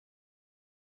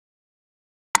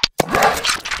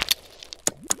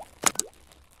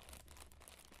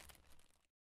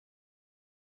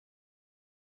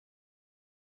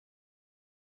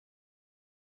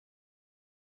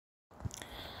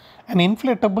An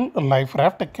inflatable life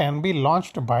raft can be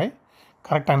launched by,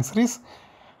 correct answer is,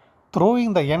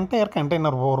 throwing the entire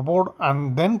container overboard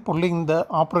and then pulling the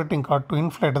operating cord to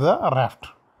inflate the raft.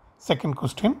 Second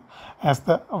question, as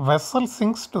the vessel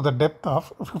sinks to the depth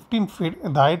of 15 feet,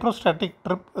 the hydrostatic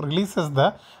trip releases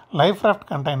the life raft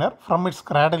container from its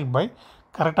cradle by,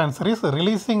 correct answer is,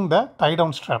 releasing the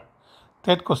tie-down strap.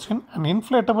 Third question, an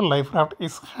inflatable life raft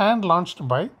is hand launched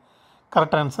by,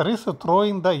 correct answer is,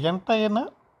 throwing the entire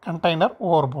container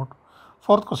overboard.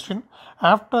 Fourth question,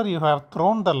 after you have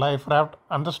thrown the life raft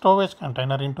and the stowage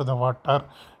container into the water,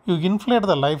 you inflate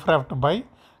the life raft by,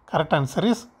 correct answer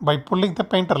is, by pulling the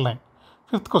painter line.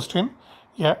 Fifth question,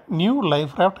 a new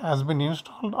life raft has been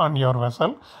installed on your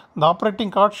vessel. The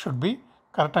operating cord should be,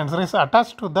 correct answer is,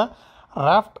 attached to the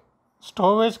raft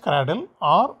stowage cradle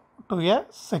or to a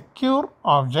secure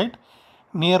object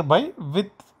nearby with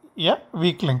a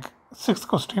weak link. Sixth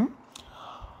question,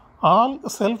 all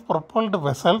self-propelled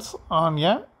vessels on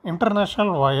an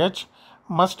international voyage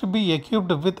must be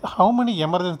equipped with how many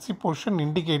emergency position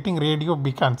indicating radio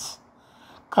beacons?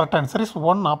 Correct answer is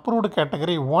 1 approved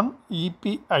category 1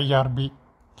 EPIRB.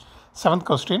 Seventh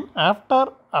question, after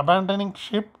abandoning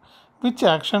ship, which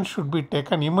action should be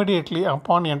taken immediately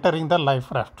upon entering the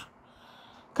life raft?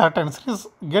 Correct answer is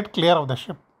get clear of the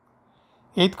ship.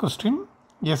 Eighth question,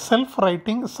 a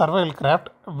self-righting survival craft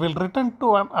will return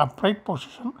to an upright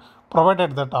position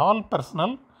provided that all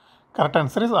personnel, correct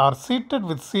answer is, are seated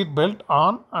with seat belt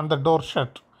on and the door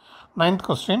shut. Ninth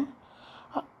question,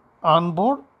 on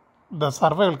board the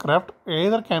survival craft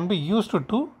either can be used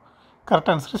to, correct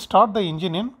answer is, start the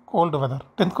engine in cold weather.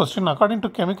 10th question, according to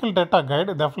chemical data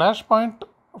guide, the flash point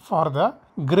for the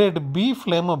grade B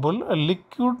flammable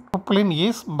liquid propylene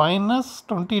is minus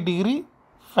 20 degree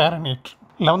Fahrenheit.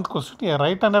 11th question, a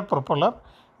right-handed propeller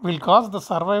will cause the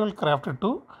survival craft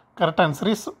to, correct answer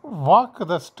is, walk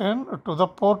the stern to the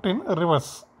port in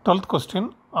reverse. 12th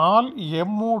question, all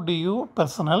MODU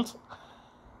personnel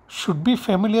should be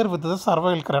familiar with the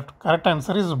survival craft. Correct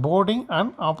answer is boarding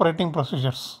and operating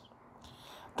procedures.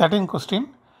 13th question,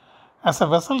 as a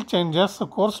vessel changes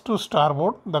course to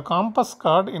starboard, the compass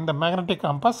card in the magnetic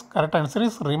compass, correct answer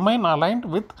is, remain aligned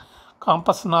with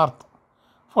compass north.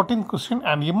 14th question,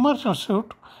 an immersion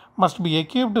suit must be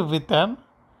equipped with an,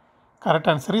 correct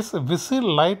answer is,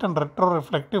 visible light and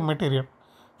retroreflective material.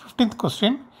 15th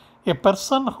question, a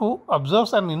person who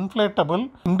observes an inflatable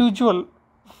individual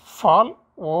fall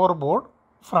overboard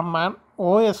from an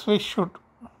OSV should,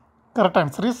 correct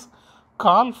answer is,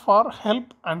 call for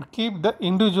help and keep the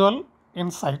individual in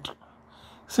sight.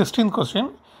 16th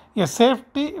question, a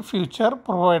safety feature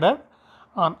provided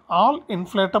on all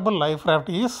inflatable life raft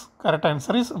is, correct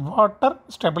answer is, water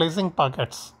stabilizing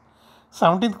pockets.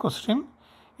 17th question,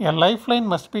 a lifeline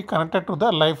must be connected to the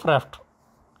life raft.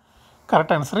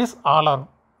 Correct answer is all arm.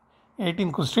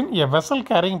 18th question, a vessel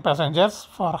carrying passengers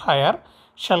for hire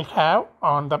shall have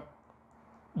on the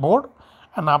board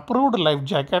an approved life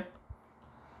jacket,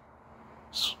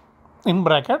 in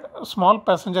bracket, small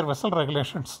passenger vessel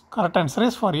regulations. Correct answer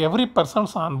is for every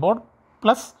persons on board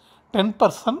plus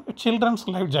 10% children's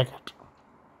life jacket.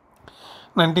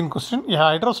 19th question, a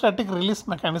hydrostatic release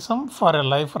mechanism for a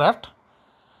life raft,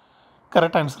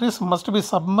 correct answer is, must be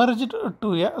submerged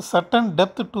to a certain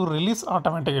depth to release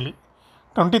automatically.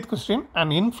 20th question, an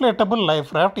inflatable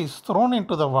life raft is thrown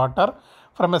into the water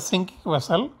from a sinking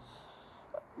vessel.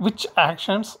 Which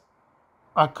actions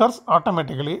occurs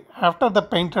automatically after the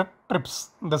painter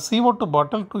trips the CO2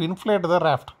 bottle to inflate the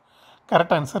raft?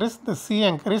 Correct answer is the sea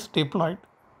anchor is deployed.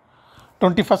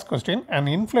 21st question, an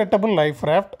inflatable life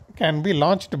raft can be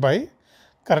launched by,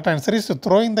 correct answer is,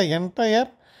 throwing the entire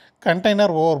container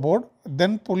overboard,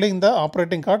 then pulling the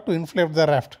operating cord to inflate the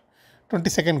raft.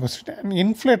 22nd question, an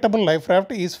inflatable life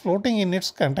raft is floating in its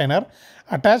container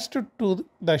attached to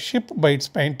the ship by its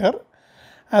painter.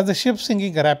 As the ship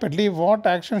sinking rapidly, what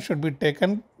action should be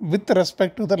taken with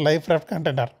respect to the life raft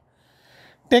container?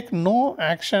 Take no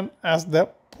action, as the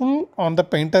pull on the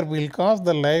painter will cause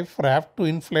the life raft to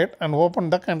inflate and open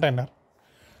the container.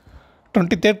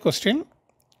 23rd question,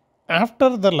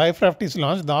 after the life raft is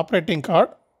launched, the operating cord,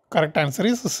 correct answer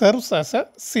is, serves as a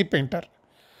sea painter.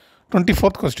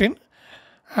 24th question,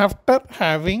 after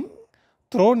having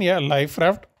thrown a life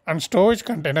raft and stowage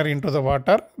container into the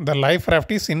water, the life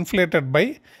raft is inflated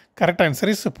by, correct answer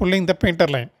is, pulling the painter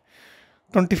line.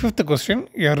 25th question,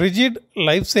 a rigid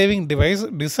life-saving device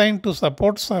designed to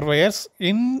support surveyors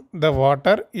in the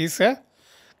water is a,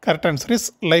 correct answer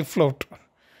is, life float.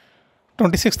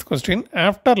 26th question,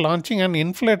 after launching an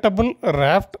inflatable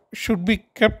raft should be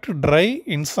kept dry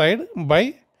inside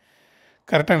by,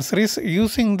 correct answer is,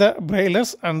 using the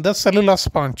brailers and the cellulose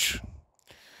sponge.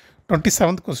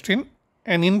 27th question.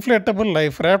 An inflatable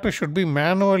life raft should be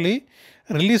manually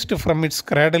released from its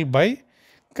cradle by,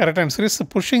 correct answer is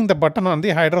pushing the button on the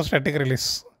hydrostatic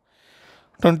release.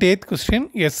 28th question.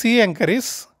 A sea anchor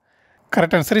is,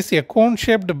 correct answer is a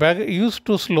cone-shaped bag used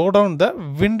to slow down the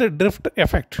wind drift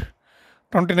effect.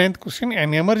 29th question.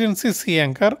 An emergency sea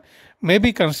anchor may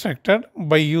be constructed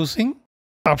by using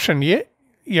option A,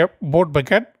 a boat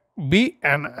bucket, B,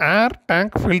 an air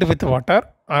tank filled with water,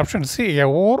 option C, a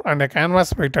oar and a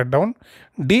canvas weighted down,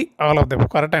 D, all of the above.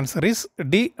 Correct answer is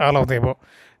D, all of the above.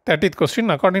 30th question.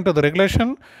 According to the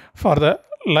regulation for the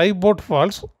lifeboat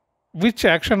falls, which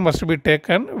action must be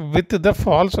taken with the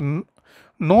falls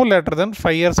no later than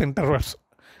 5 years intervals?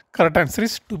 Correct answer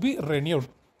is to be renewed.